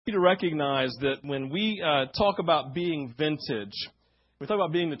you to recognize that when we talk about being vintage, we talk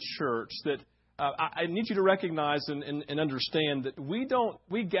about being the church, that I need you to recognize and understand that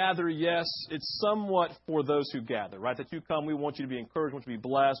we gather, yes, it's somewhat for those who gather, right? That you come, we want you to be encouraged, we want you to be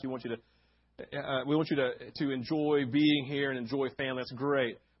blessed, we want you to enjoy being here and enjoy family. That's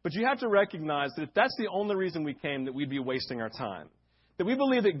great. But you have to recognize that if that's the only reason we came, that we'd be wasting our time. That we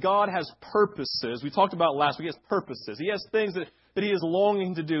believe that God has purposes. We talked about last week. He has purposes. He has things that He is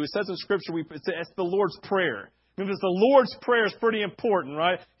longing to do. It says in Scripture, it's the Lord's Prayer. Because the Lord's Prayer is pretty important,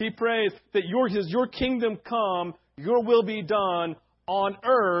 right? He prays that your kingdom come, your will be done on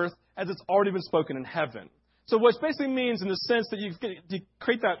earth as it's already been spoken in heaven. So what it basically means in the sense that you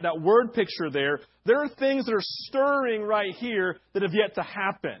create that word picture there are things that are stirring right here that have yet to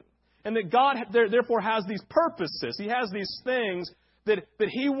happen. And that God therefore has these purposes. He has these things that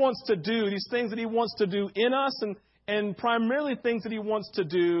He wants to do, these things that He wants to do in us and primarily things that He wants to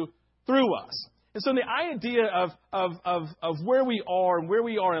do through us. And so the idea of where we are and where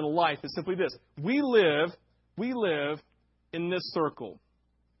we are in life is simply this. We live in this circle.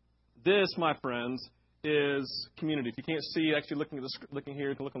 This, my friends, is community. If you can't see, actually looking here,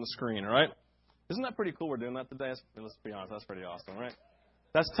 you can look on the screen, all right? Isn't that pretty cool we're doing that today? Let's be honest, that's pretty awesome, right?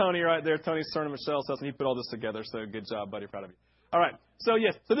 That's Tony right there. Tony's son and Michelle Selson. He put all this together, so good job, buddy. Proud of you. All right. So,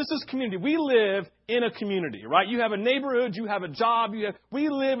 yes. So this is community. We live in a community, right? You have a neighborhood. You have a job. We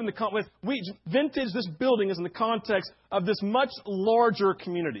live in Vintage, this building is in the context of this much larger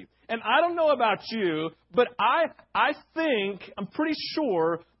community. And I don't know about you, but I think, I'm pretty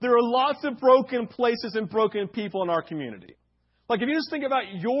sure, there are lots of broken places and broken people in our community. Like, if you just think about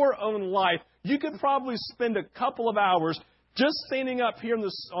your own life, you could probably spend a couple of hours just standing up here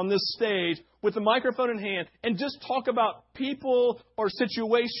on this stage with a microphone in hand and just talk about people or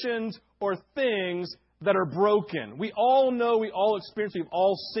situations or things that are broken. We all know, we all experience, we've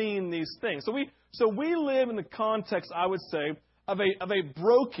all seen these things. So we live in the context, I would say, of a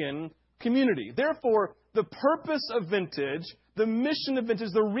broken community. Therefore, the purpose of Vintage, the mission of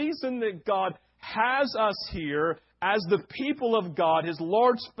Vintage, the reason that God has us here as the people of God, His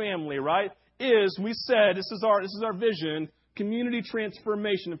large family, right, is, we said, this is our vision, community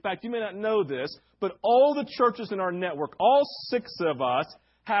transformation. In fact, you may not know this, but all the churches in our network, all 6 of us,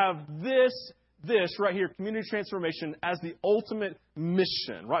 have this right here, community transformation, as the ultimate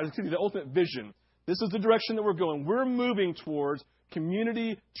mission, right? Excuse me, the ultimate vision. This is the direction that we're going. We're moving towards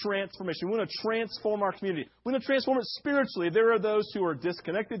community transformation. We want to transform our community. We want to transform it spiritually. There are those who are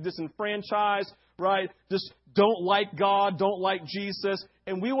disconnected, disenfranchised, right? Just don't like God, don't like Jesus.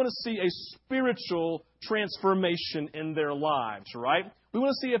 And we want to see a spiritual transformation in their lives, right? We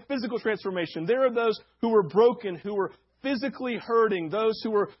want to see a physical transformation. There are those who are broken, who are physically hurting, those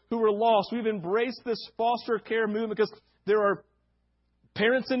who are lost. We've embraced this foster care movement because there are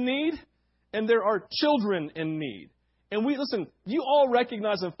parents in need and there are children in need. And listen, you all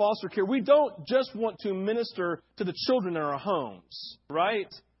recognize in foster care, we don't just want to minister to the children in our homes,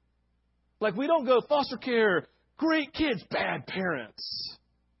 right? Like, we don't go, foster care, great kids, bad parents.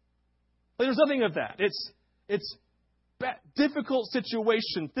 Like, there's nothing of that. It's difficult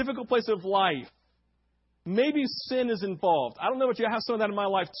situation, difficult place of life. Maybe sin is involved. I don't know, but you have some of that in my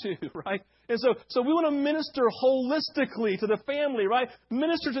life too, right? And so we want to minister holistically to the family, right?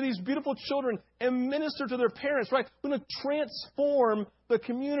 Minister to these beautiful children and minister to their parents, right? We want to transform the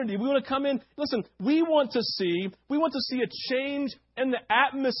community. We want to come in. Listen, we want to see a change in the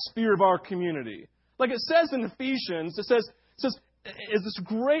atmosphere of our community. Like it says in Ephesians, it says, is this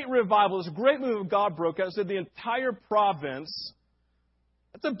great revival, this great move of God broke out. It said the entire province,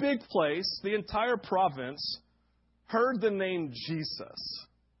 that's a big place, the entire province heard the name Jesus.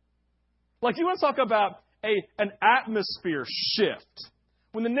 Like, you want to talk about an atmosphere shift.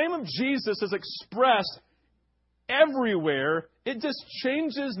 When the name of Jesus is expressed everywhere, it just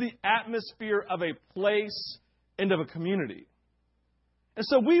changes the atmosphere of a place and of a community. And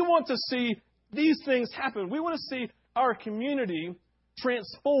so we want to see these things happen. We want to see our community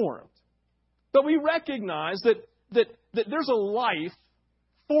transformed. But we recognize that there's a life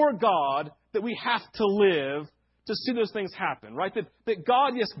for God that we have to live to see those things happen, right? That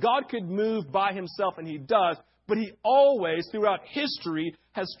God, yes, God could move by Himself, and He does, but He always, throughout history,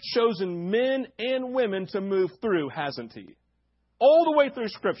 has chosen men and women to move through, hasn't He? All the way through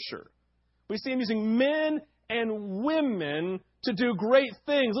Scripture. We see Him using men and women to do great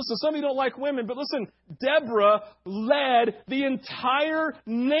things. Listen, some of you don't like women, but listen, Deborah led the entire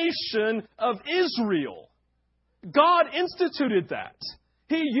nation of Israel. God instituted that.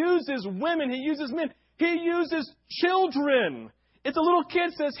 He uses women. He uses men. He uses children. If the little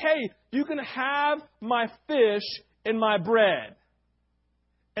kid says, hey, you can have my fish and my bread.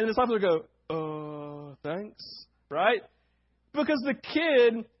 And the disciples would go, thanks, right? Because the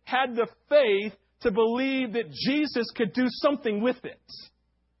kid had the faith to believe that Jesus could do something with it.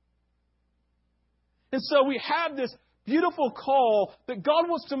 And so we have this beautiful call that God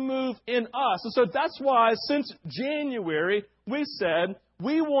wants to move in us. And so that's why since January, we said,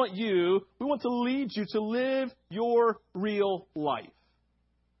 we want to lead you to live your real life.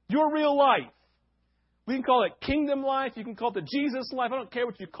 Your real life. We can call it kingdom life. You can call it the Jesus life. I don't care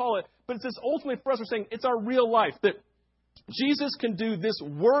what you call it. But it's just ultimately for us, we're saying it's our real life. That Jesus can do this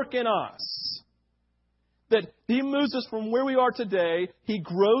work in us. That He moves us from where we are today. He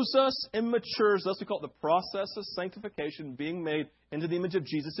grows us and matures us. We call it the process of sanctification, being made into the image of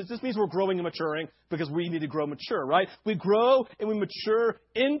Jesus. It just means we're growing and maturing because we need to grow mature, right? We grow and we mature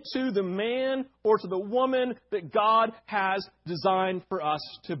into the man or to the woman that God has designed for us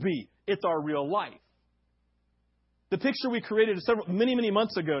to be. It's our real life. The picture we created many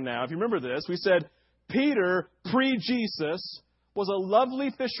months ago now, if you remember this, we said Peter, pre-Jesus, was a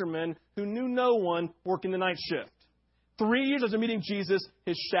lovely fisherman who knew no one working the night shift. 3 years after meeting Jesus,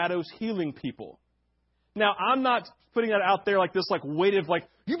 his shadow's healing people. Now, I'm not putting that out there like this, like weight of like,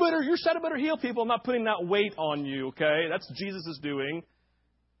 your shadow better heal people. I'm not putting that weight on you, okay? That's what Jesus is doing.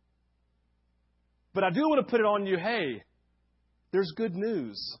 But I do want to put it on you, hey, there's good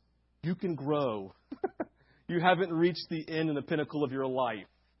news. You can grow. You haven't reached the end and the pinnacle of your life.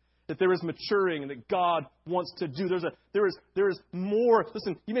 That there is maturing that God wants to do. There is more.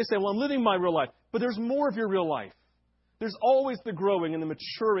 Listen, you may say, well, I'm living my real life. But there's more of your real life. There's always the growing and the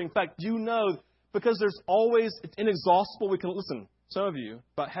maturing. In fact, you know, because there's always, it's inexhaustible. We can, listen, some of you,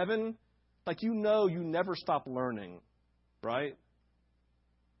 about heaven, like you know you never stop learning, right?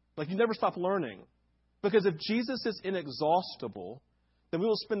 Like you never stop learning. Because if Jesus is inexhaustible, then we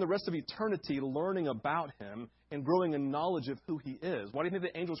will spend the rest of eternity learning about Him and growing in knowledge of who He is. Why do you think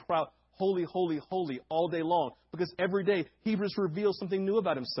the angels cry out, holy, holy, holy, all day long? Because every day He just reveals something new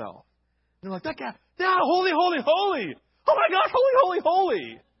about Himself. And they're like, that guy, yeah, holy, holy, holy. Oh my gosh, holy, holy,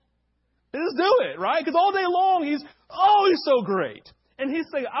 holy. They just do it, right? Because all day long He's so great. And He's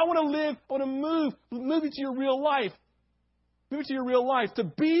saying, I want to live, I want to move into your real life. Move into your real life to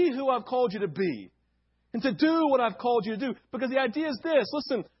be who I've called you to be. And to do what I've called you to do. Because the idea is this.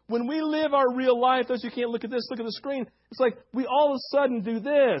 Listen, when we live our real life, those who can't look at this, look at the screen. It's like we all of a sudden do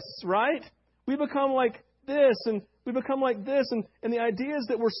this, right? We become like this and we become like this. And the idea is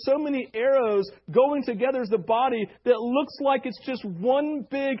that we're so many arrows going together as the body that looks like it's just one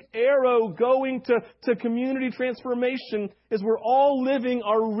big arrow going to community transformation as we're all living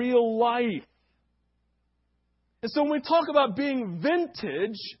our real life. And so when we talk about being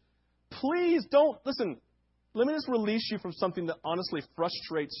vintage, please don't, listen, let me just release you from something that honestly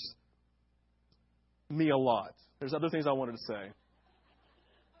frustrates me a lot. There's other things I wanted to say.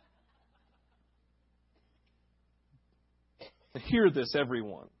 Hear this,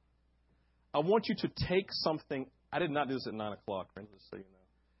 everyone. I want you to take something. I did not do this at 9 o'clock, right? Just so you know.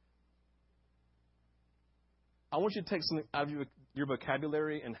 I want you to take something out of your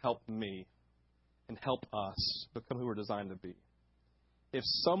vocabulary and help me and help us become who we're designed to be. If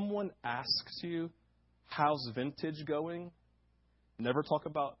someone asks you, how's vintage going? Never talk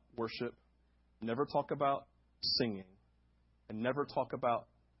about worship. Never talk about singing. And never talk about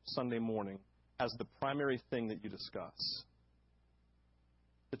Sunday morning as the primary thing that you discuss.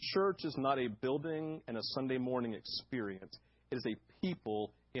 The church is not a building and a Sunday morning experience. It is a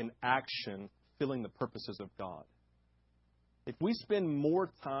people in action filling the purposes of God. If we spend more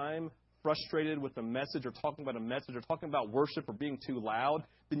time frustrated with a message or talking about a message or talking about worship or being too loud,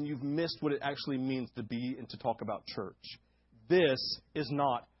 then you've missed what it actually means to be and to talk about church. This is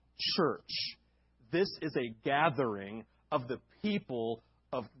not church. This is a gathering of the people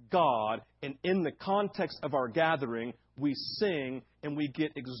of God, and in the context of our gathering, we sing and we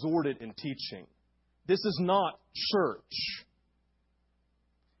get exhorted in teaching. This is not church.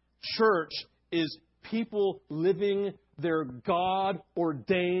 Church is people living their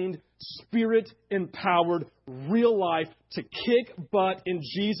God-ordained, Spirit-empowered real life to kick butt in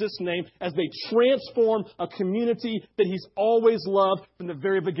Jesus' name as they transform a community that He's always loved from the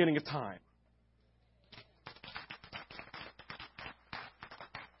very beginning of time.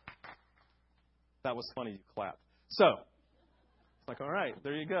 That was funny, you clapped. So, it's like, all right,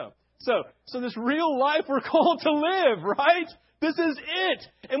 there you go. So this real life we're called to live, right? This is it.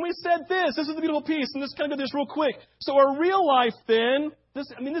 And we said this. This is the beautiful piece. And let's kind of go this real quick. So our real life then, this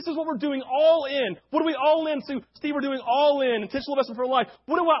is what we're doing all in. What are we all in to? Steve, we're doing all in. Intentional investment for life.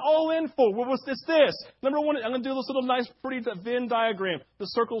 What do I all in for? What was this? Number one, I'm going to do this little nice, pretty Venn diagram. The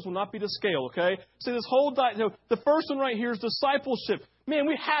circles will not be to scale, okay? So this whole the first one right here is discipleship. Man,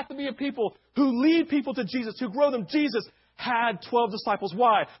 we have to be a people who lead people to Jesus, who grow them. Jesus had 12 disciples.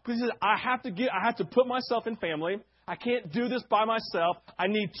 Why? Because he said, I have to put myself in family. I can't do this by myself. I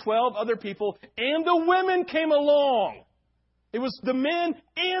need 12 other people. And the women came along. It was the men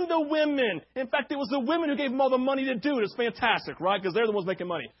and the women. In fact, it was the women who gave them all the money to do it. It's fantastic, right? Because they're the ones making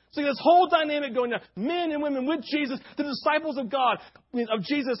money. So this whole dynamic going down. Men and women with Jesus, the disciples of God, of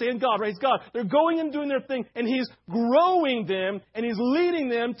Jesus and God, right? He's God. They're going and doing their thing, and He's growing them, and He's leading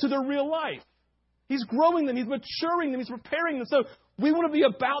them to their real life. He's growing them. He's maturing them. He's preparing them. So we want to be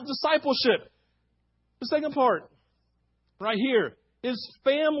about discipleship. The second part, right here, is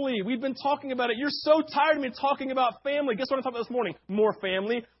family. We've been talking about it. You're so tired of me talking about family. Guess what I'm talking about this morning? More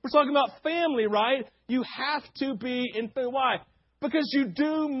family. We're talking about family, right? You have to be in family. Why? Because you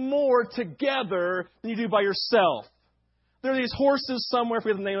do more together than you do by yourself. There are these horses somewhere, I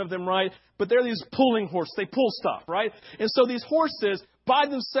forget the name of them, right? But they're these pulling horses. They pull stuff, right? And so these horses, by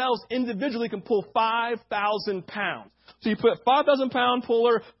themselves, individually, can pull 5,000 pounds. So you put 5,000-pound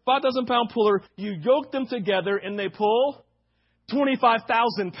puller, 5,000-pound puller, you yoke them together, and they pull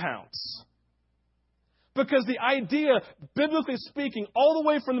 25,000 pounds. Because the idea, biblically speaking, all the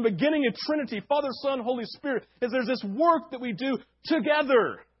way from the beginning of Trinity, Father, Son, Holy Spirit, is there's this work that we do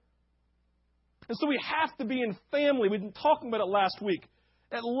together. And so we have to be in family. We've been talking about it last week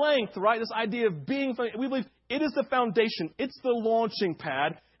at length, right? This idea of being family. We believe it is the foundation. It's the launching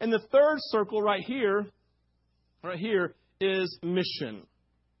pad. And the third circle right here is mission.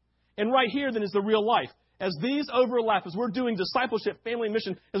 And right here then is the real life. As these overlap, as we're doing discipleship, family,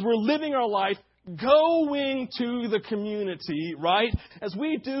 mission, as we're living our life, going to the community, right? As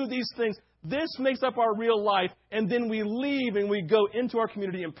we do these things, this makes up our real life, and then we leave and we go into our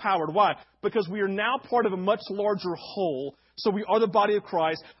community empowered. Why? Because we are now part of a much larger whole. So we are the body of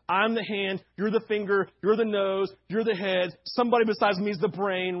Christ. I'm the hand, you're the finger, you're the nose, you're the head. Somebody besides me is the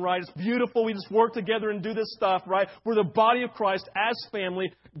brain, right? It's beautiful. We just work together and do this stuff, right? We're the body of Christ as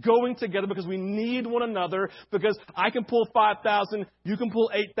family going together because we need one another, because I can pull 5,000, you can pull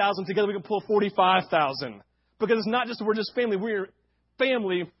 8,000, together we can pull 45,000. Because it's not just we're just family, we're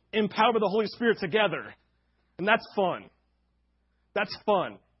family empowered by the Holy Spirit together. And that's fun. That's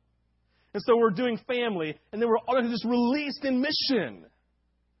fun. And so we're doing family, and then we're all just released in mission.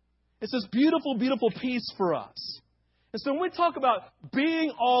 It's this beautiful, beautiful piece for us. And so when we talk about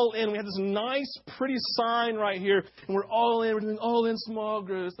being all in, we have this nice, pretty sign right here, and we're all in. We're doing all in small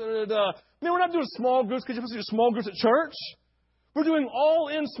groups. Man, we're not doing small groups because you're supposed to do small groups at church. We're doing all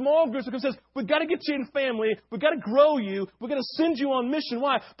in small groups because it says we've got to get you in family. We've got to grow you. We're going to send you on mission.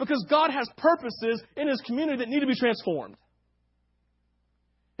 Why? Because God has purposes in His community that need to be transformed.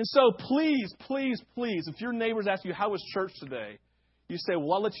 And so please, please, please, if your neighbors ask you, how was church today? You say,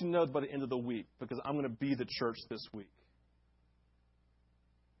 well, I'll let you know by the end of the week because I'm going to be the church this week.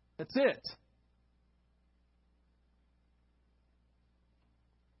 That's it.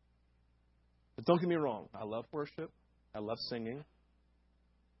 But don't get me wrong. I love worship. I love singing.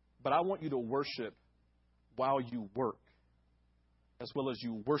 But I want you to worship while you work as well as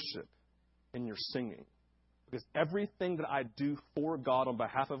you worship in your singing. Because everything that I do for God on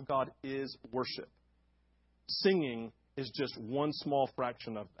behalf of God is worship. Singing is just one small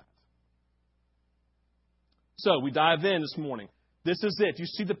fraction of that. So we dive in this morning. This is it. You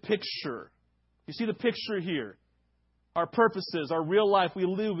see the picture. You see the picture here. Our purposes, our real life, we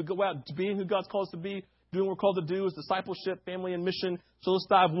live, we go out being who God's called us to be, doing what we're called to do is discipleship, family, and mission. So let's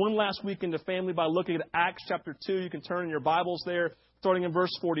dive one last week into family by looking at Acts chapter 2. You can turn in your Bibles there, starting in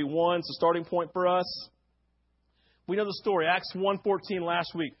verse 41. It's a starting point for us. We know the story, Acts 1:14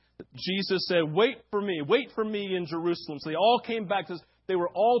 last week. Jesus said, wait for me in Jerusalem. So they all came back. They were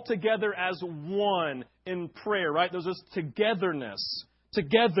all together as one in prayer, right? There's this togetherness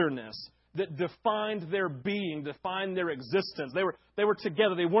that defined their being, defined their existence. They were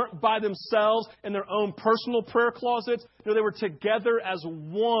together. They weren't by themselves in their own personal prayer closets. No, they were together as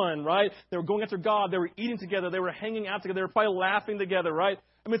one, right? They were going after God. They were eating together. They were hanging out together. They were probably laughing together, right?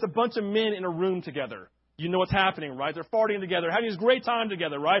 I mean, it's a bunch of men in a room together. You know what's happening, right? They're farting together, having this great time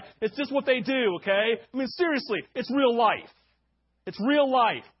together, right? It's just what they do, okay? I mean, seriously, it's real life. It's real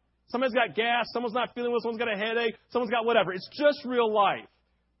life. Someone's got gas. Someone's not feeling well. Someone's got a headache. Someone's got whatever. It's just real life.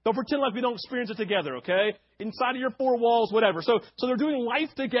 Don't pretend like we don't experience it together, okay? Inside of your four walls, whatever. So they're doing life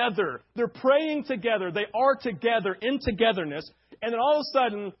together. They're praying together. They are together in togetherness. And then all of a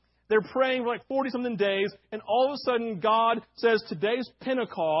sudden, they're praying for like 40-something days. And all of a sudden, God says, today's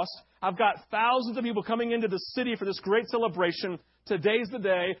Pentecost. I've got thousands of people coming into the city for this great celebration. Today's the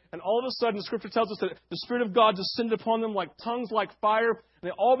day. And all of a sudden, the Scripture tells us that the Spirit of God descended upon them like tongues like fire. And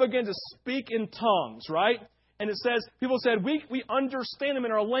they all began to speak in tongues, right? And it says, people said, we understand them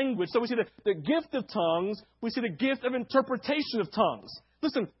in our language. So we see the gift of tongues. We see the gift of interpretation of tongues.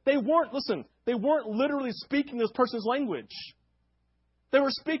 Listen, they weren't literally speaking this person's language. They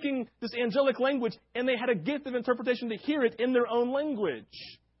were speaking this angelic language, and they had a gift of interpretation to hear it in their own language.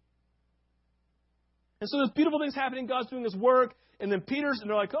 And so there's beautiful things happening. God's doing His work. And then and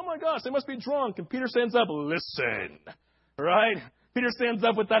they're like, oh my gosh, they must be drunk. And Peter stands up, listen, right? Peter stands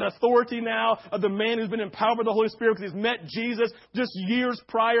up with that authority now of the man who's been empowered by the Holy Spirit because he's met Jesus just years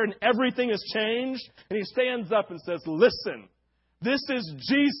prior and everything has changed. And he stands up and says, listen, this is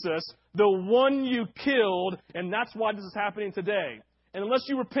Jesus, the one you killed, and that's why this is happening today. And unless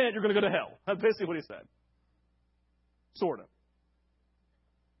you repent, you're going to go to hell. That's basically what he said. Sort of.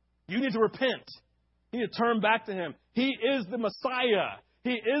 You need to repent. You need to turn back to Him. He is the Messiah.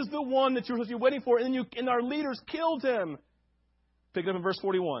 He is the one that you're supposed to be waiting for, and our leaders killed Him. Pick it up in verse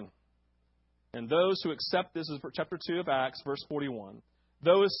 41. And those who accept, this is chapter 2 of Acts, verse 41.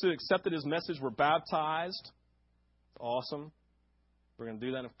 Those who accepted His message were baptized. Awesome. We're going to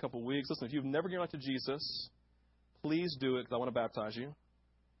do that in a couple of weeks. Listen, if you've never given life to Jesus, please do it because I want to baptize you.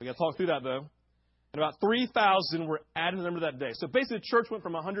 We got to talk through that, though. And about 3,000 were added to the number that day. So basically, the church went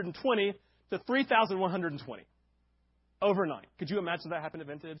from 120 to 3,120 overnight. Could you imagine that happened at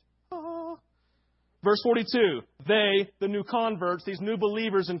Vintage? Oh. Verse 42, they, the new converts, these new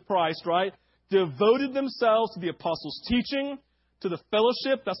believers in Christ, right, devoted themselves to the apostles' teaching, to the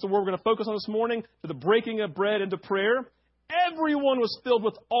fellowship, that's the word we're going to focus on this morning, to the breaking of bread and to prayer. Everyone was filled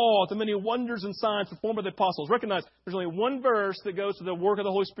with awe at the many wonders and signs performed by the apostles. Recognize there's only one verse that goes to the work of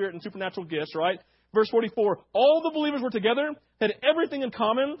the Holy Spirit and supernatural gifts, right? Verse 44, all the believers were together, had everything in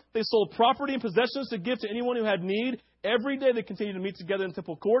common. They sold property and possessions to give to anyone who had need. Every day they continued to meet together in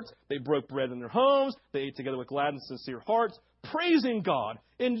temple courts. They broke bread in their homes. They ate together with glad and sincere hearts, praising God,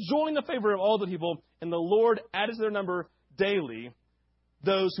 enjoying the favor of all the people. And the Lord added to their number daily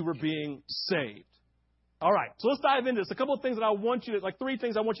those who were being saved. All right, so let's dive into this. A couple of things that I want you to, like 3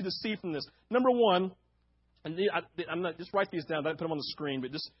 things I want you to see from this. Number one, and I'm not, just write these down. I didn't put them on the screen,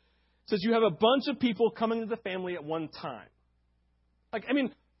 but just says you have a bunch of people coming to the family at one time.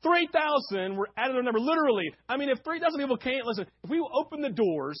 3,000 were added to their number, literally. If 3,000 people can't, listen, if we open the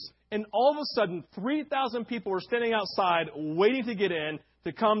doors and all of a sudden 3,000 people were standing outside waiting to get in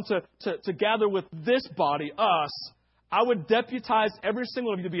to come to gather with this body, us, I would deputize every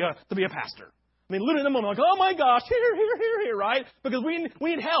single of you to be a pastor. Literally in the moment, like, oh my gosh, here, right? Because we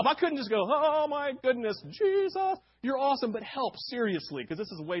need help. I couldn't just go, oh my goodness, Jesus, you're awesome, but help, seriously, because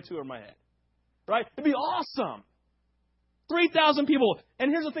this is way too over my head. Right? It'd be awesome. 3,000 people.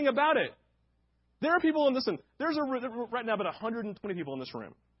 And here's the thing about it. There are people, and listen, there's right now about 120 people in this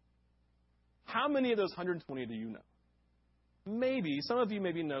room. How many of those 120 do you know? Maybe, some of you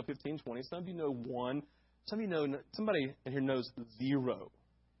maybe know 15, 20. Some of you know 1. Some of you know, somebody in here knows 0.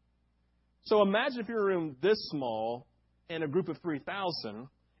 So imagine if you're in a room this small and a group of 3,000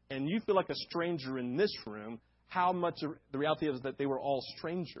 and you feel like a stranger in this room, how much the reality is that they were all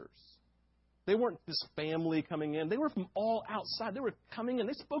strangers. They weren't this family coming in. They were from all outside. They were coming in.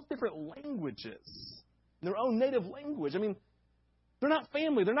 They spoke different languages, their own native language. They're not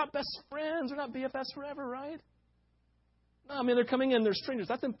family. They're not best friends. They're not BFFs forever, right? No, they're coming in. They're strangers.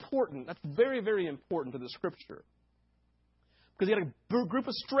 That's important. That's very, very important to the Scripture. Because you got a group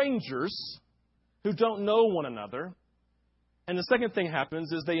of strangers who don't know one another. And the second thing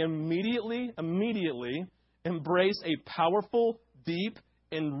happens is they immediately embrace a powerful, deep,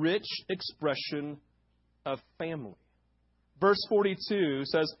 and rich expression of family. Verse 42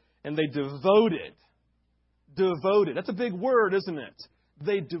 says, and they devoted. That's a big word, isn't it?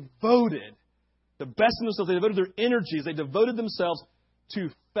 They devoted the best in themselves. They devoted their energies. They devoted themselves to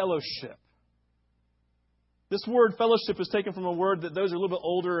fellowship. This word fellowship is taken from a word that those are a little bit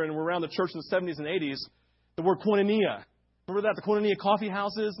older and were around the church in the 70s and 80s, the word koinonia. Remember that? The koinonia coffee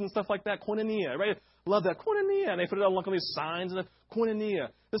houses and stuff like that? Koinonia, right? Love that. Koinonia. And they put it on these signs. And koinonia.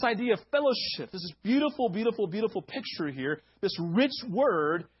 This idea of fellowship. This is beautiful, beautiful, beautiful picture here. This rich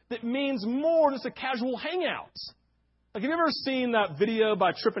word that means more than just a casual hangout. Have you ever seen that video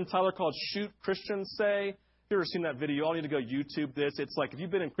by Tripp and Tyler called Shoot Christians Say? you ever seen that video? All you need to go YouTube this. It's like if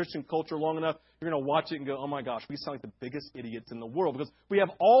you've been in Christian culture long enough, you're going to watch it and go, oh my gosh, we sound like the biggest idiots in the world because we have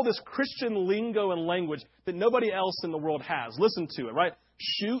all this Christian lingo and language that nobody else in the world has. Listen to it, right?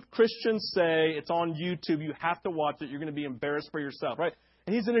 Shoot Christians say. It's on YouTube. You have to watch it. You're going to be embarrassed for yourself, right?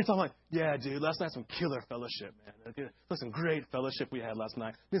 And he's in there talking like, yeah, dude, last night some killer fellowship, man. Listen, great fellowship we had last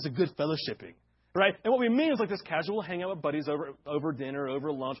night. It's a good fellowshipping. Right? And what we mean is like this casual hangout with buddies over dinner, over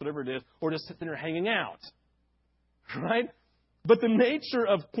lunch, whatever it is, or just sitting there hanging out. Right? But the nature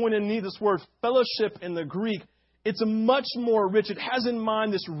of koinonia, this word fellowship in the Greek, it's a much more rich. It has in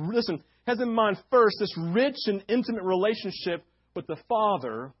mind first this rich and intimate relationship with the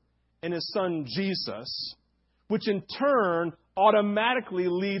Father and His Son Jesus, which in turn automatically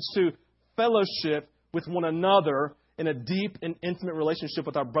leads to fellowship with one another in a deep and intimate relationship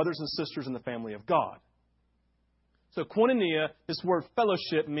with our brothers and sisters in the family of God. So koinonia, this word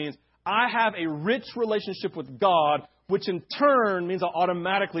fellowship, means I have a rich relationship with God, which in turn means I'll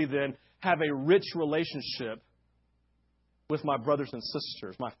automatically then have a rich relationship with my brothers and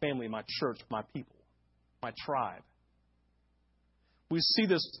sisters, my family, my church, my people, my tribe. We see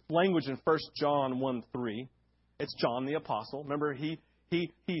this language in 1 John 1:3. It's John the Apostle. Remember, he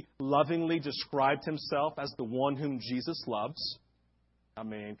lovingly described himself as the one whom Jesus loves. I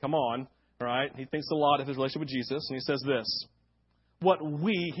mean, come on, right? He thinks a lot of his relationship with Jesus, and he says this: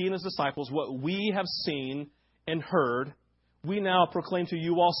 he and his disciples, what we have seen and heard, we now proclaim to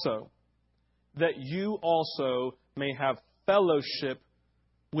you also, that you also may have fellowship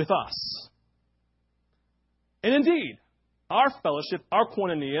with us. And indeed, our fellowship, our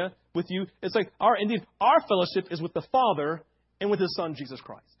koinonia with you, it's like our fellowship is with the Father and with His Son, Jesus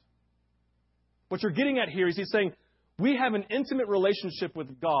Christ. What you're getting at here is he's saying we have an intimate relationship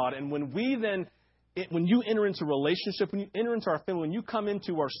with God, and when you enter into relationship, when you enter into our family, when you come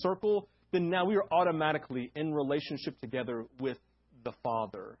into our circle, then now we are automatically in relationship together with the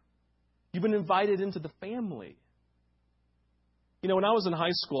Father. You've been invited into the family. You know, when I was in high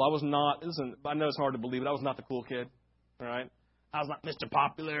school, I know it's hard to believe, but I was not the cool kid, all right? I was not Mr.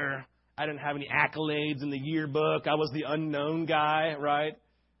 Popular. I didn't have any accolades in the yearbook. I was the unknown guy, right?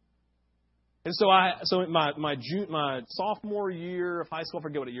 And so my sophomore year of high school, I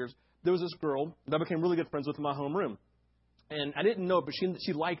forget what it is, there was this girl that I became really good friends with in my homeroom. And I didn't know it, but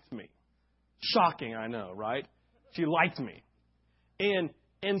she liked me. Shocking, I know, right? She liked me. And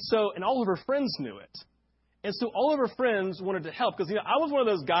all of her friends knew it. And so all of her friends wanted to help because, I was one of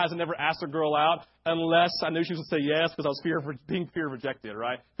those guys that never asked a girl out unless I knew she was going to say yes because I was being fear rejected,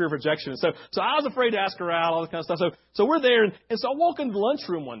 right? Fear of rejection. So I was afraid to ask her out, all that kind of stuff. So we're there. And so I walk into the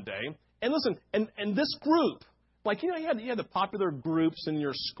lunchroom one day and listen, and this group, like, you had the popular groups in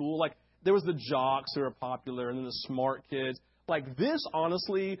your school. Like there was the jocks who were popular and then the smart kids. Like this,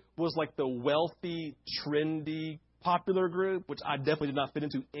 honestly, was like the wealthy, trendy, popular group, which I definitely did not fit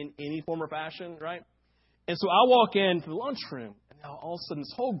into in any form or fashion, right? And so I walk into the lunchroom, and now all of a sudden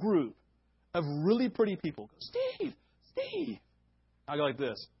this whole group of really pretty people go, Steve. I go like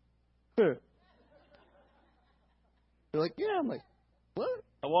this. They're like, yeah. I'm like, what?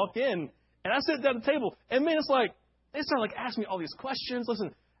 I walk in, and I sit down at the table, and man, it's like, they start like asking me all these questions.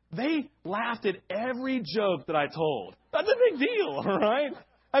 Listen, they laughed at every joke that I told. That's a big deal, all right?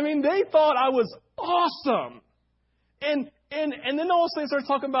 I mean, they thought I was awesome. And then all of a sudden they started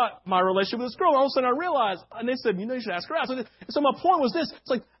talking about my relationship with this girl. And all of a sudden I realized, and they said, you should ask her out. So my point was this. It's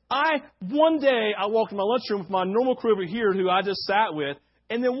like, one day I walked in my lunchroom with my normal crew over here who I just sat with.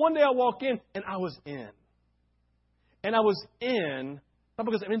 And then one day I walk in and I was in. And I was in, not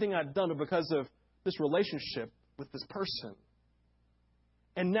because of anything I'd done, but because of this relationship with this person.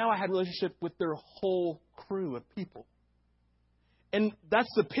 And now I had a relationship with their whole crew of people. And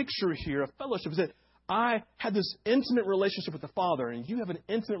that's the picture here of fellowship, is that I had this intimate relationship with the Father, and you have an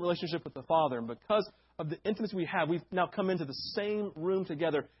intimate relationship with the Father. And because of the intimacy we have, we've now come into the same room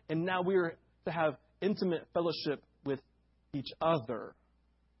together, and now we are to have intimate fellowship with each other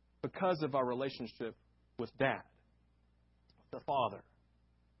because of our relationship with Dad, the Father.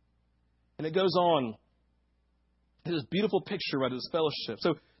 And it goes on. It's this beautiful picture, right, of this fellowship.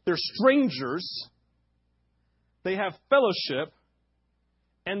 So they're strangers. They have fellowship.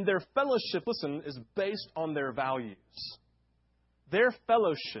 And their fellowship, listen, is based on their values. Their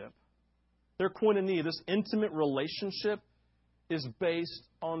fellowship, their koinonia, this intimate relationship, is based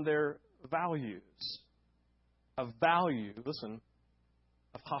on their values. A value, listen,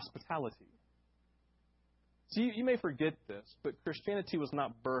 of hospitality. See, you may forget this, but Christianity was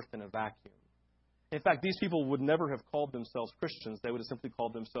not birthed in a vacuum. In fact, these people would never have called themselves Christians. They would have simply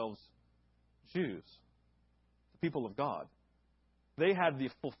called themselves Jews, the people of God. They had the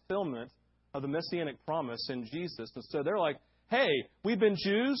fulfillment of the Messianic promise in Jesus. And so they're like, hey, we've been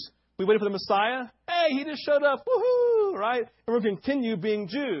Jews. We waited for the Messiah. Hey, he just showed up. Woohoo! Right? And we'll continue being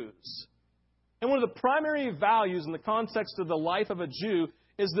Jews. And one of the primary values in the context of the life of a Jew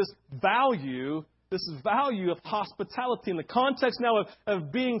is this value of hospitality. In the context now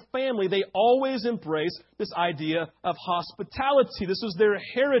of being family, they always embrace this idea of hospitality. This was their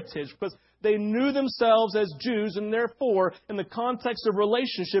heritage because they knew themselves as Jews, and therefore, in the context of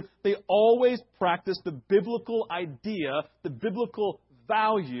relationship, they always practiced the biblical idea, the biblical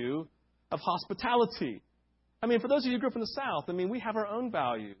value of hospitality. I mean, for those of you who grew up in the South, I mean, we have our own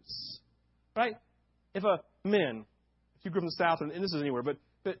values, right? If you grew up in the South, and this is anywhere, but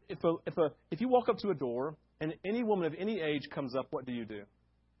if you walk up to a door and any woman of any age comes up, what do? You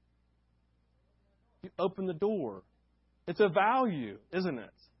open the door. It's a value, isn't it?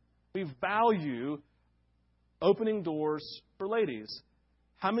 We value opening doors for ladies.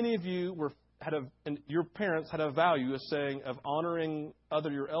 How many of you and your parents had a value of honoring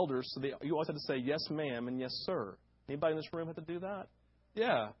your elders, so you always had to say yes, ma'am, and yes, sir? Anybody in this room have to do that?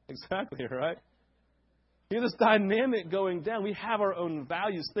 Yeah, exactly, right? You know, this dynamic going down. We have our own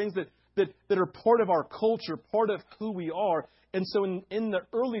values, things that are part of our culture, part of who we are. And so in the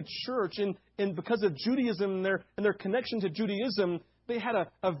early church, and because of Judaism and their connection to Judaism, they had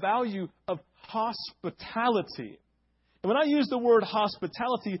a value of hospitality. And when I use the word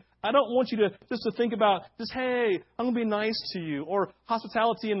hospitality, I don't want you to think about hey, I'm going to be nice to you, or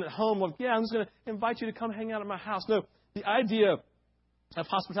hospitality in at home, like, yeah, I'm just going to invite you to come hang out at my house. No, the idea of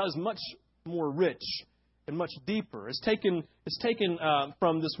hospitality is much more rich and much deeper. It's taken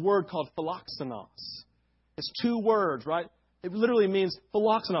from this word called philoxenos. It's two words, right? It literally means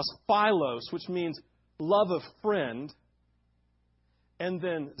philoxenos, philos, which means love of friend, and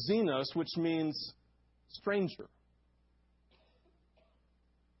then xenos, which means stranger.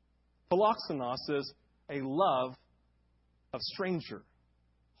 Philoxenos is a love of stranger,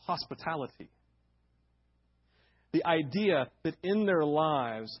 hospitality. The idea that in their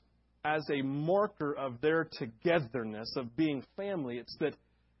lives, as a marker of their togetherness, of being family, it's that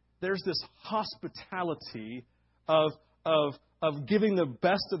there's this hospitality of giving the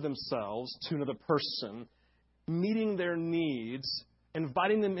best of themselves to another person, meeting their needs,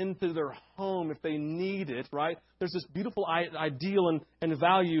 inviting them into their home if they need it, right? There's this beautiful ideal and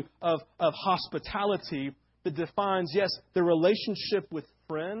value of hospitality that defines, yes, their relationship with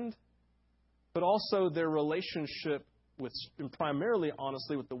friend, but also their relationship with, and primarily,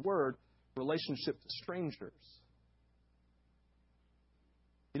 honestly, with the word, relationship to strangers.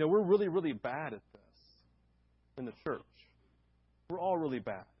 You know, we're really, really bad at this in the church. We're all really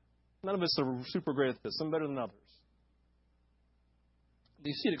bad. None of us are super great at this. Some better than others.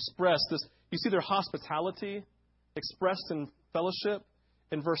 You see it expressed, you see their hospitality expressed in fellowship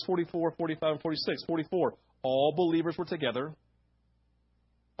in verse 44, 45, and 46. 44, all believers were together.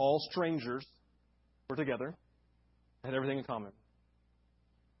 All strangers were together. They had everything in common.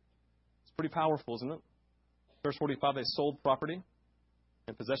 It's pretty powerful, isn't it? Verse 45, they sold property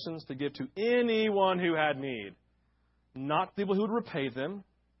and possessions to give to anyone who had need. Not people who would repay them.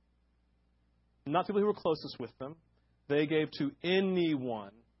 Not people who were closest with them. They gave to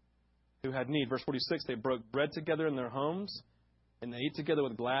anyone who had need. Verse 46, they broke bread together in their homes, and they ate together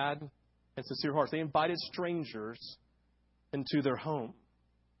with glad and sincere hearts. They invited strangers into their home.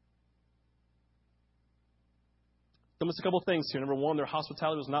 So just a couple of things here. Number one, their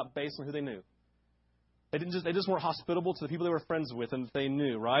hospitality was not based on who they knew. They just weren't hospitable to the people they were friends with and that they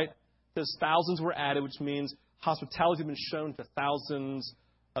knew, right? Because thousands were added, which means hospitality had been shown to thousands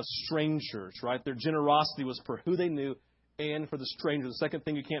of strangers, right? Their generosity was for who they knew and for the stranger. The second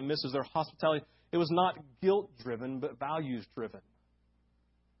thing you can't miss is their hospitality. It was not guilt-driven, but values-driven.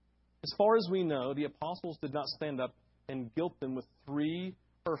 As far as we know, the apostles did not stand up and guilt them with 3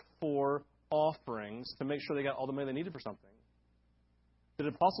 or 4 offerings to make sure they got all the money they needed for something. The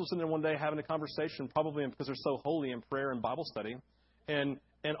apostles sitting there one day having a conversation, probably because they're so holy in prayer and Bible study, and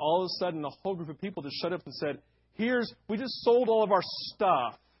all of a sudden a whole group of people just shut up and said, we just sold all of our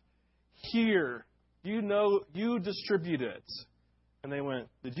stuff. Here, you distribute it. And they went,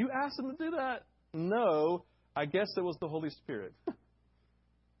 did you ask them to do that? No, I guess it was the Holy Spirit.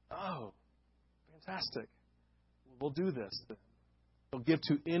 Oh, fantastic. We'll do this. They'll give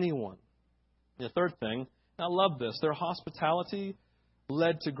to anyone. The third thing, and I love this, their hospitality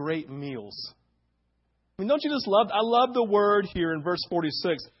led to great meals. I mean, don't you just I love the word here in verse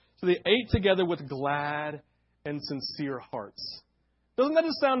 46. So they ate together with glad and sincere hearts. Doesn't that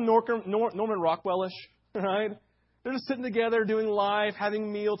just sound Norman Rockwell-ish, right? They're just sitting together, doing life,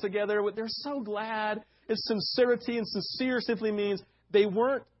 having meal together. They're so glad. It's sincerity, and sincere simply means they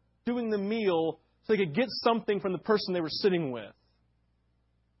weren't doing the meal so they could get something from the person they were sitting with.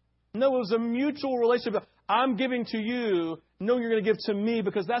 No, it was a mutual relationship. I'm giving to you, knowing you're going to give to me,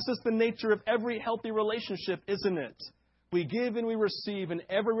 because that's just the nature of every healthy relationship, isn't it? We give and we receive in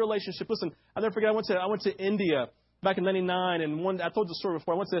every relationship. Listen, I'll never forget, I went to India back in '99, and I told the story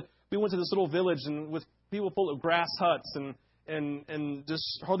before. We went to this little village and with people full of grass huts and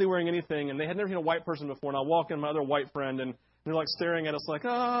just hardly wearing anything, and they had never seen a white person before. And I walk in, my other white friend, and they're like staring at us like,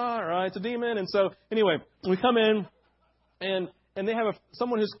 all right, it's a demon. And so anyway, we come in, and they have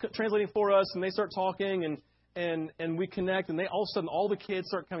someone who's translating for us, and they start talking, and we connect, and all of a sudden all the kids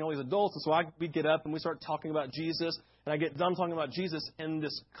start coming, all these adults, and so we get up and we start talking about Jesus, and I get done talking about Jesus, and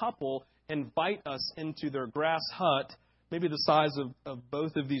this couple invite us into their grass hut, maybe the size of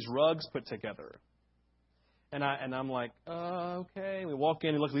both of these rugs put together. And I'm like, okay. We walk in,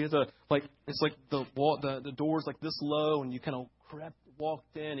 and look, we have to, like, it's like the door's like this low, and you kind of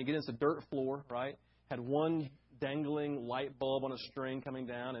walked in, you get into dirt floor, right? Had one dangling light bulb on a string coming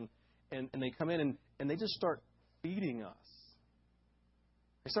down, and they come in, and they just start feeding us.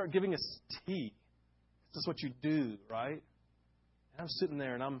 They start giving us tea. This is what you do, right? And I'm sitting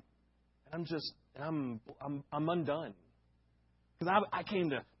there, and I'm undone. Because I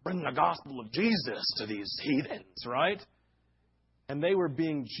came to bring the gospel of Jesus to these heathens, right? And they were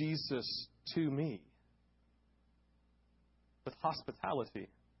being Jesus to me. With hospitality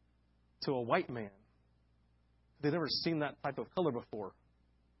to a white man. They'd never seen that type of color before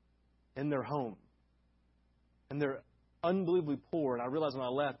in their home. And they're unbelievably poor. And I realized when I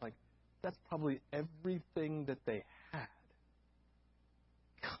left, like, that's probably everything that they had.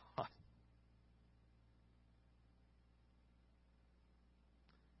 God.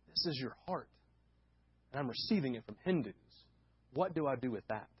 This is your heart. And I'm receiving it from Hindus. What do I do with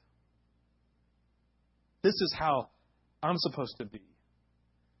that? This is how I'm supposed to be.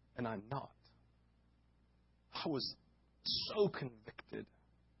 And I'm not. I was so convicted.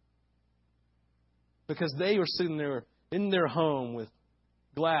 Because they were sitting there in their home with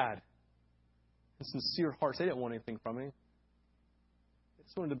glad and sincere hearts. They didn't want anything from me. They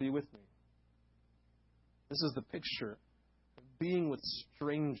just wanted to be with me. This is the picture of being with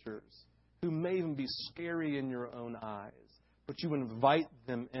strangers who may even be scary in your own eyes, but you invite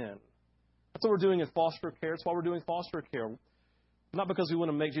them in. That's what we're doing in foster care. It's why we're doing foster care. Not because we want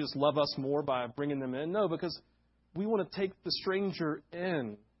to make Jesus love us more by bringing them in. No, because we want to take the stranger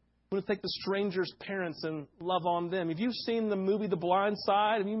in. We want to take the stranger's parents and love on them. Have you seen the movie The Blind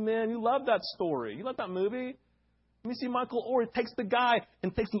Side? You love that story. You love that movie? Let me see Michael Oher takes the guy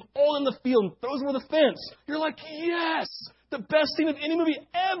and takes them all in the field and throws them over the fence. You're like, yes! The best scene of any movie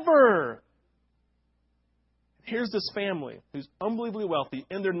ever! Here's this family who's unbelievably wealthy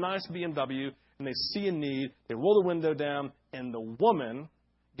in their nice BMW, and they see a need. They roll the window down, and the woman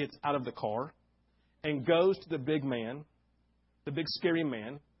gets out of the car and goes to the big man, the big scary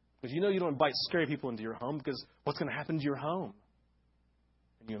man, because you know you don't invite scary people into your home, because what's going to happen to your home?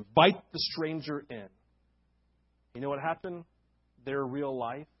 And you invite the stranger in. You know what happened? Their real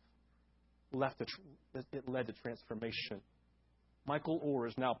life led to transformation. Michael Oher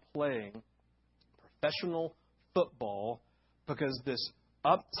is now playing professional football because this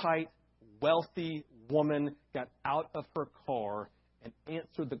uptight, wealthy woman got out of her car and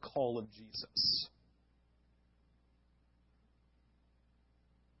answered the call of Jesus.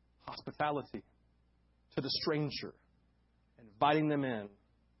 Hospitality to the stranger, inviting them in.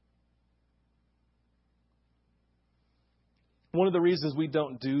 One of the reasons we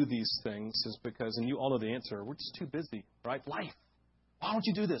don't do these things is because, and you all know the answer, we're just too busy, right? Life. Why don't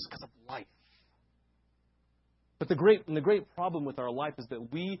you do this? Because of life. But the great problem with our life is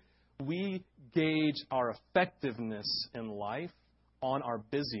that we gauge our effectiveness in life on our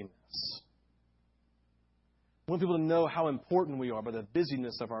busyness. We want people to know how important we are by the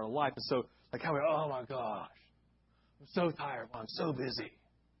busyness of our life. And so, oh my gosh, I'm so tired. I'm so busy.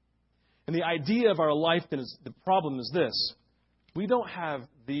 And the idea of our life, then, is the problem is this. We don't have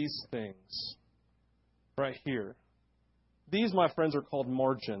these things right here. These, my friends, are called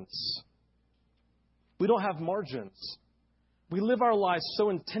margins. We don't have margins. We live our lives so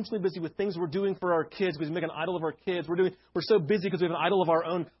intentionally busy with things we're doing for our kids because we make an idol of our kids. We're so busy because we have an idol of our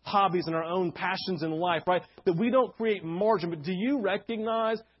own hobbies and our own passions in life, right? That we don't create margin. But do you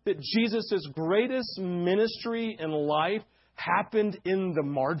recognize that Jesus' greatest ministry in life happened in the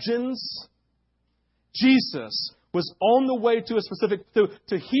margins? Jesus was on the way to a specific,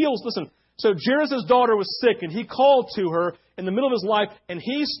 to heal. Listen, so Jairus' daughter was sick, and he called to her in the middle of his life, and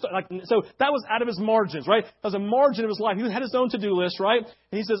so that was out of his margins, right? That was a margin of his life. He had his own to-do list, right?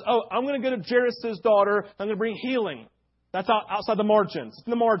 And he says, I'm going to go to Jairus' daughter. I'm going to bring healing. That's outside the margins. It's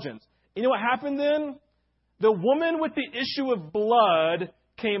in the margins. You know what happened then? The woman with the issue of blood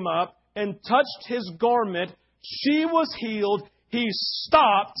came up and touched his garment. She was healed. He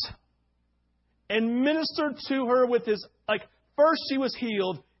stopped and ministered to her with his, first she was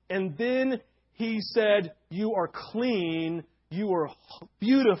healed, and then he said, you are clean, you are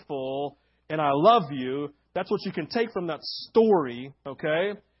beautiful, and I love you. That's what you can take from that story,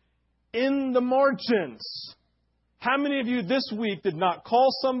 okay? In the margins. How many of you this week did not call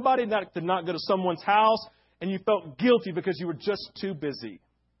somebody, did not go to someone's house, and you felt guilty because you were just too busy?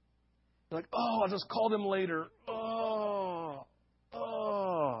 You're like, I'll just call them later.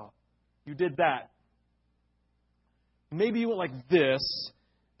 You did that. Maybe you went like this.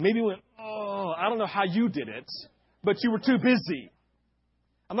 Maybe you went, I don't know how you did it, but you were too busy.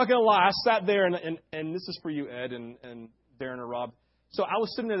 I'm not going to lie. I sat there, and this is for you, Ed, and Darren or Rob. So I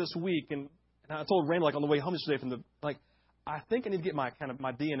was sitting there this week, and I told Randall, on the way home yesterday I think I need to get my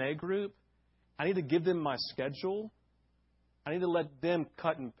DNA group. I need to give them my schedule. I need to let them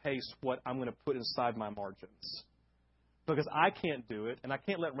cut and paste what I'm going to put inside my margins. Because I can't do it, and I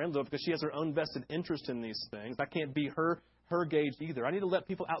can't let Randall do it because she has her own vested interest in these things. I can't be her gauge either. I need to let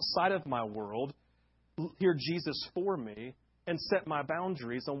people outside of my world hear Jesus for me and set my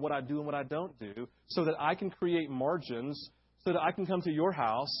boundaries on what I do and what I don't do so that I can create margins so that I can come to your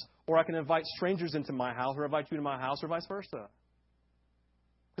house or I can invite strangers into my house or invite you to my house or vice versa.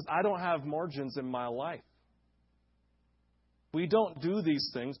 Because I don't have margins in my life. We don't do these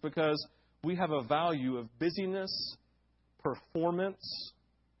things because we have a value of busyness, performance,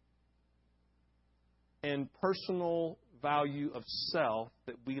 and personal value of self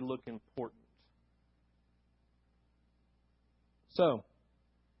that we look important. So,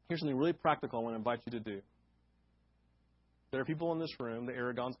 here's something really practical I want to invite you to do. There are people in this room, the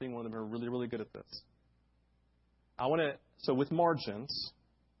Aragons being one of them, who are really, really good at this. So with margins,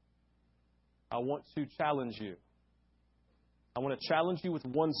 I want to challenge you. I want to challenge you with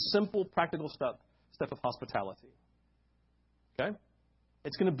one simple, practical step of hospitality. Okay?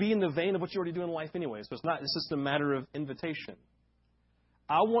 It's going to be in the vein of what you already do in life anyway. So it's just a matter of invitation.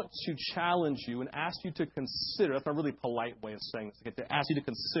 I want to challenge you and ask you to consider, that's a really polite way of saying this, I'm going to ask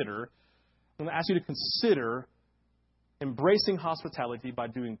you to consider embracing hospitality by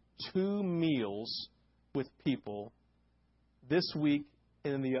doing 2 meals with people this week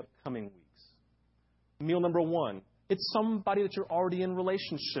and in the upcoming weeks. Meal number 1, it's somebody that you're already in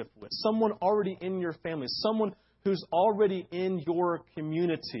relationship with, someone already in your family, someone who's already in your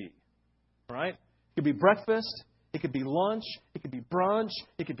community, right? It could be breakfast, it could be lunch, it could be brunch,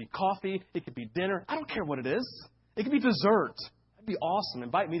 it could be coffee, it could be dinner. I don't care what it is. It could be dessert. That'd be awesome.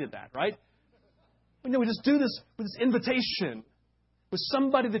 Invite me to that, right? We just do this with this invitation with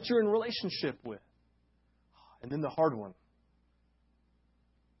somebody that you're in relationship with. And then the hard one.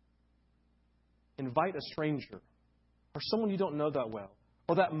 Invite a stranger or someone you don't know that well.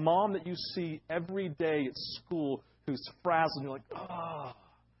 Or that mom that you see every day at school who's frazzled and you're like,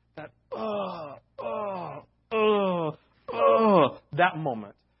 that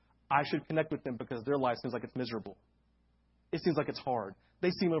moment. I should connect with them because their life seems like it's miserable. It seems like it's hard.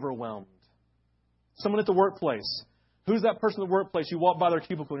 They seem overwhelmed. Someone at the workplace. Who's that person at the workplace? You walk by their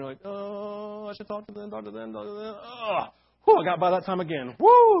cubicle and you're like, I should talk to them. I got by that time again.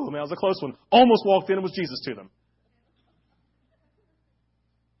 Woo! Man, that was a close one. Almost walked in and was Jesus to them.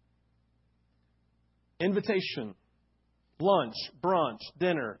 Invitation, lunch, brunch,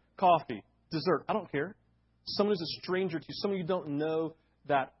 dinner, coffee, dessert. I don't care. Someone who's a stranger to you, someone you don't know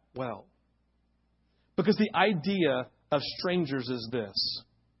that well. Because the idea of strangers is this.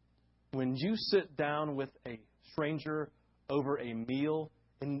 When you sit down with a stranger over a meal,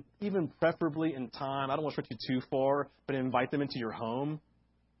 and even preferably in time, I don't want to stretch you too far, but invite them into your home.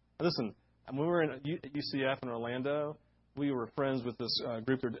 Listen, when we were at UCF in Orlando, we were friends with this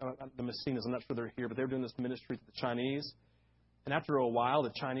group, the Messinas. I'm not sure they're here, but they were doing this ministry to the Chinese. And after a while,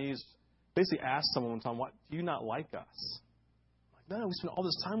 the Chinese basically asked someone one time, "Why do you not like us?" I'm like, "No, we spent all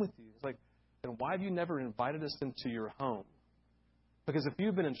this time with you." It's like, "Then why have you never invited us into your home?" Because if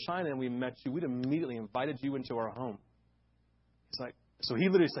you've been in China and we met you, we'd immediately invited you into our home. It's like, so he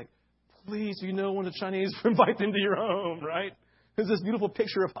literally said, "Please, you know, when the Chinese invite them to your home," right? There's this beautiful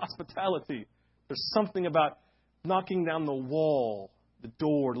picture of hospitality. There's something about knocking down the wall, the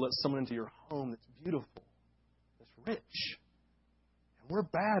door to let someone into your home that's beautiful, that's rich. And we're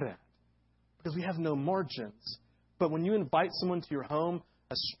bad at it because we have no margins. But when you invite someone to your home,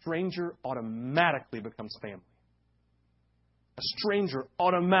 a stranger automatically becomes family. A stranger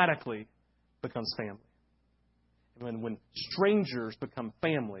automatically becomes family. And when strangers become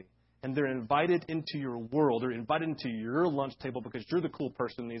family, and they're invited into your world. They're invited into your lunch table because you're the cool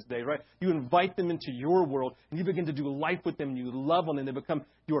person these days, right? You invite them into your world, and you begin to do life with them, and you love on them. They become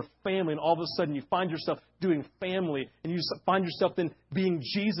your family, and all of a sudden you find yourself doing family, and you find yourself then being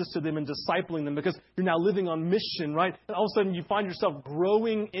Jesus to them and discipling them because you're now living on mission, right? And all of a sudden you find yourself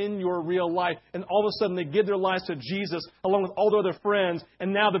growing in your real life, and all of a sudden they give their lives to Jesus along with all their other friends,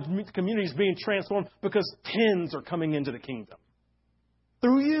 and now the community is being transformed because tens are coming into the kingdom.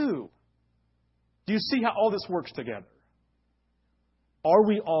 Through you. Do you see how all this works together? Are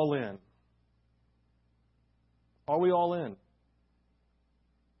we all in? Are we all in?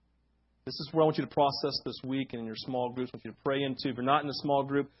 This is where I want you to process this week and in your small groups. I want you to pray into. If you're not in a small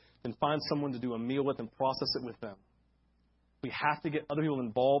group, then find someone to do a meal with and process it with them. We have to get other people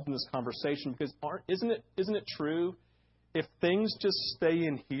involved in this conversation because isn't it true? If things just stay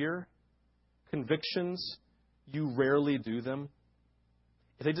in here, convictions, you rarely do them.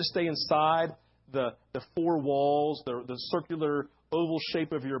 If they just stay inside the four walls, the circular oval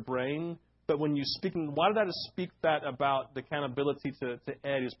shape of your brain, but when you speak, why did I just speak that about the accountability to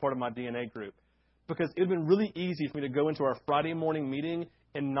Ed, who's part of my DNA group? Because it would have been really easy for me to go into our Friday morning meeting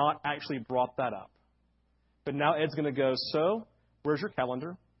and not actually brought that up. But now Ed's going to go, so, where's your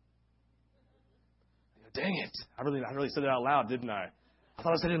calendar? Dang it. I really said it out loud, didn't I? I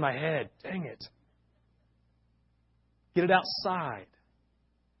thought I said it in my head. Dang it. Get it outside.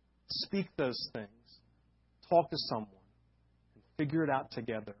 Speak those things. Talk to someone. And figure it out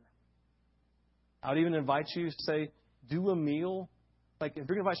together. I would even invite you to say, do a meal. Like, if you're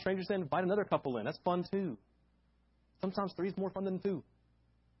going to invite strangers in, invite another couple in. That's fun, too. Sometimes 3 is more fun than 2.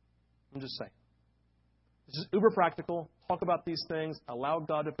 I'm just saying. It's just uber practical. Talk about these things. Allow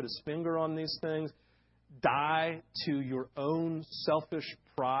God to put His finger on these things. Die to your own selfish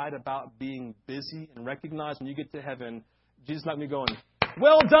pride about being busy and recognize when you get to heaven, Jesus is not going to be going,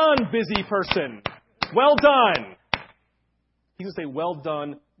 well done, busy person. Well done. He's going to say, well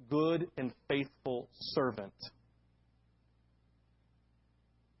done, good and faithful servant.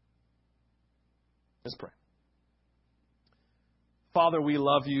 Let's pray. Father, we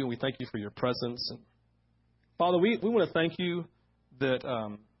love you and we thank you for your presence. And Father, we want to thank you that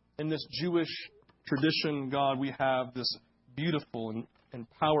in this Jewish tradition, God, we have this beautiful and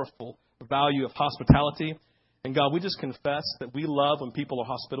powerful value of hospitality. And God, we just confess that we love when people are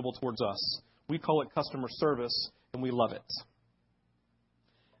hospitable towards us. We call it customer service, and we love it.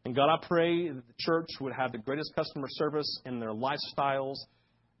 And God, I pray that the church would have the greatest customer service in their lifestyles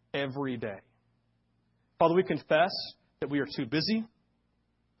every day. Father, we confess that we are too busy.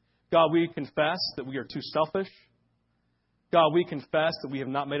 God, we confess that we are too selfish. God, we confess that we have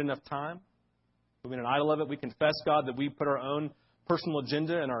not made enough time. We've been an idol of it. We confess, God, that we put our own personal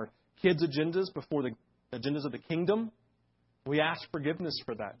agenda and our kids' agendas before the agendas of the kingdom. We ask forgiveness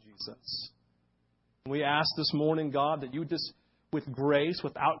for that, Jesus. We ask this morning, God, that you just, with grace,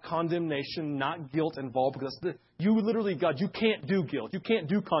 without condemnation, not guilt involved, because you literally, God, you can't do guilt. You can't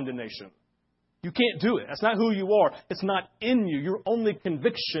do condemnation. You can't do it. That's not who you are. It's not in you. You're only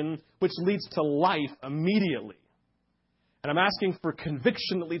conviction, which leads to life immediately. And I'm asking for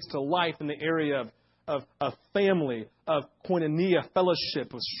conviction that leads to life in the area of family, of koinonia,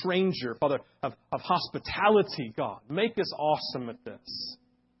 fellowship, with stranger, Father, of hospitality, God. Make us awesome at this.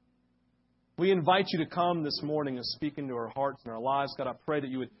 We invite you to come this morning and speak into our hearts and our lives. God, I pray that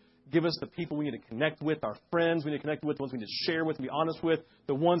you would give us the people we need to connect with, our friends we need to connect with, the ones we need to share with, and be honest with,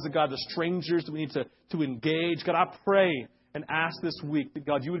 the ones that, God, the strangers that we need to engage. God, I pray and ask this week that,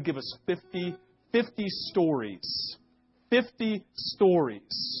 God, you would give us 50 stories. 50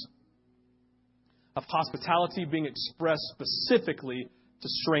 stories of hospitality being expressed specifically to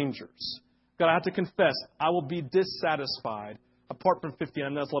strangers. God, I have to confess, I will be dissatisfied apart from 50. I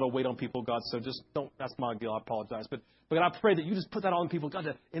know that's a lot of weight on people, God, so just don't, that's my deal. I apologize. But God, I pray that you just put that on people, God,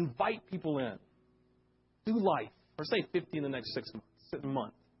 to invite people in. Do life. Or say 50 in the next 6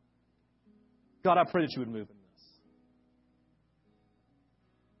 months. God, I pray that you would move in